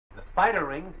spider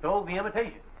ring stole the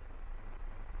imitation.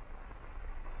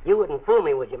 You wouldn't fool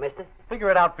me, would you, mister? Figure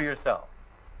it out for yourself.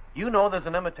 You know there's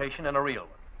an imitation and a real one.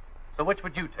 So which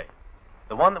would you take?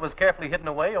 The one that was carefully hidden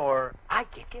away, or... I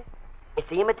get you. It's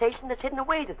the imitation that's hidden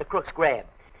away that the crooks grabbed,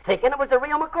 thinking it was the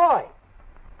real McCoy.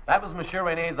 That was Monsieur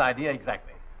Rene's idea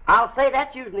exactly. I'll say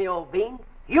that's using the old bean.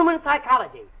 Human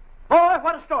psychology. Boy,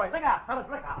 what a story. Look out, fellas,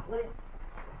 look out, will you?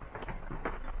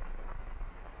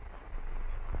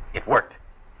 It worked.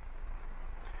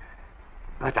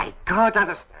 But I can't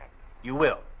understand. You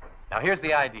will. Now, here's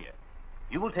the idea.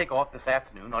 You will take off this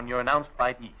afternoon on your announced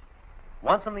flight east.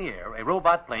 Once in the air, a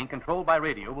robot plane controlled by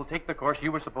radio will take the course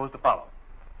you were supposed to follow.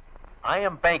 I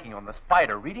am banking on the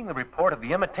spider reading the report of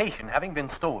the imitation having been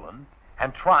stolen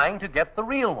and trying to get the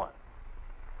real one.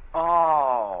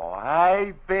 Oh,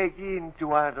 I begin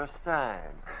to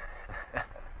understand.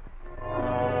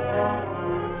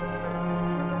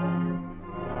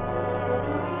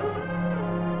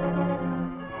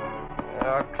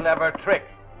 A clever trick.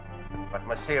 But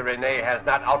Monsieur Rene has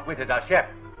not outwitted us yet.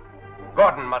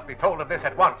 Gordon must be told of this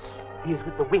at once. He is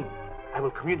with the wing. I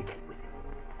will communicate with him.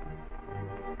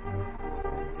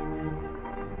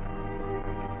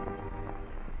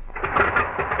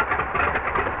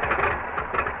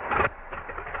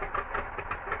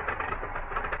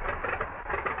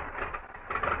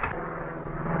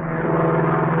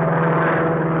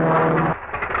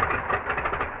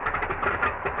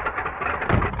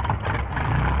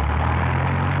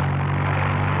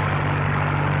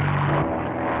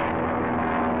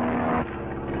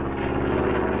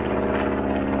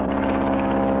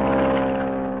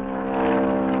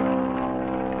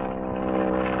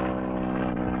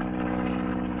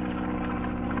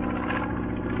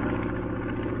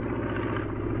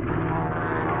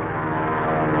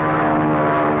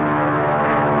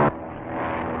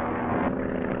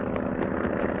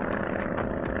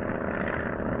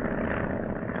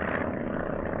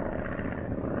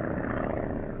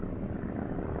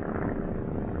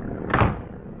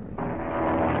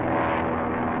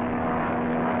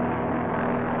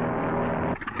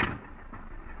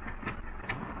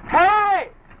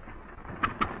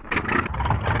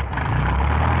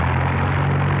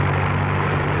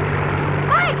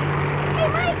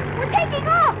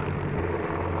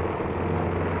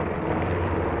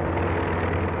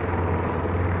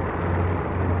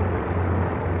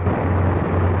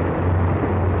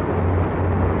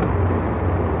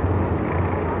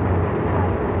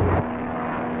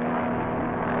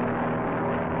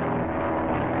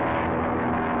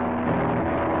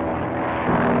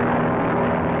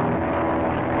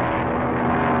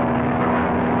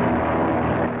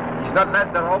 Isn't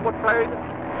that the robot plane?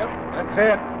 Yep, that's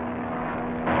it.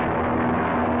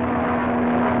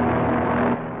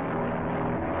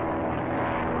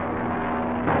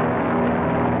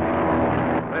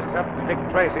 This up to Dick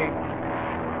Tracy.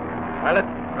 Pilot,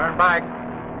 turn back.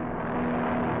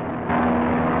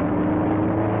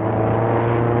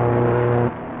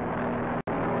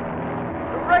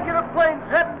 The regular plane's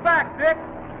heading back, Dick.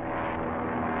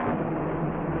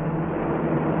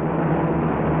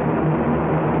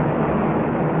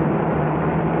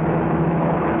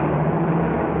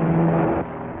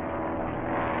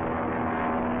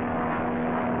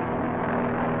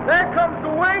 There comes the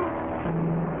wing.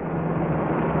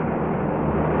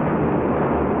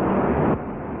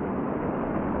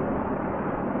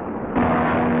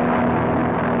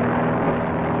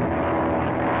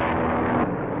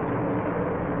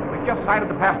 We just sighted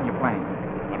the passenger plane.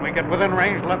 When we get within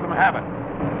range, let them have it.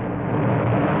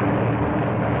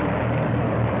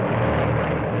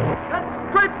 That's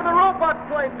straight for the robot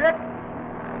plane, Dick.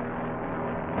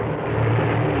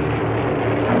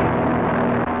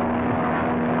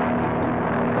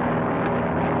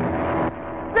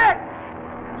 Dick!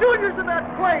 Junior's in that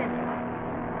plane.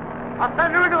 I'll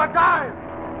send her into a dive.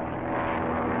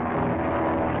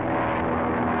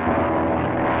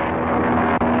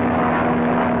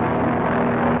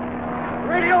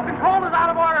 Radio control is out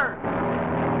of order.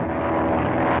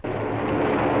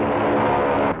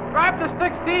 Grab the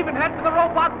stick, Steve, and head for the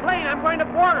robot plane. I'm going to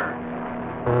board her.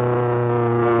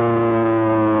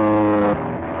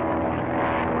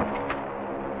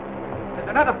 There's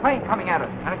another plane coming at us,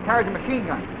 and it carries a machine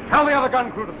gun. Tell the other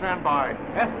gun crew to stand by.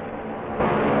 Yes?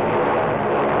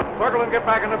 Circle and get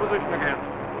back into position again.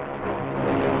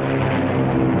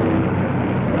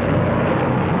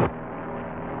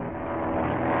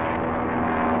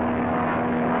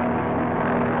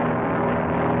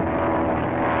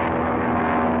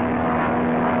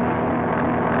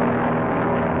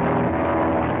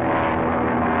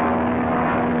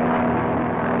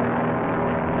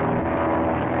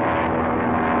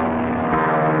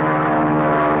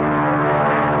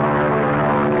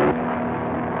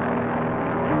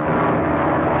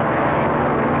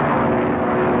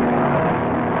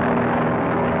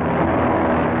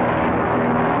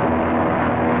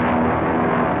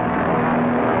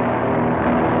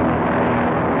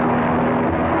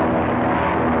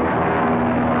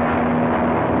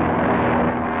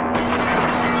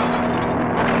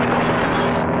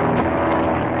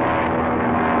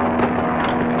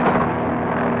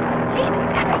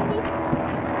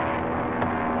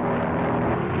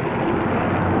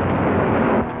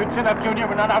 up, Junior.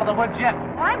 We're not out of the woods yet.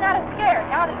 Well, I'm not as scared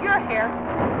now that you're here.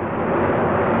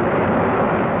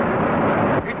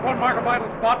 Each one mark a vital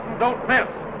spot and don't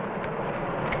miss.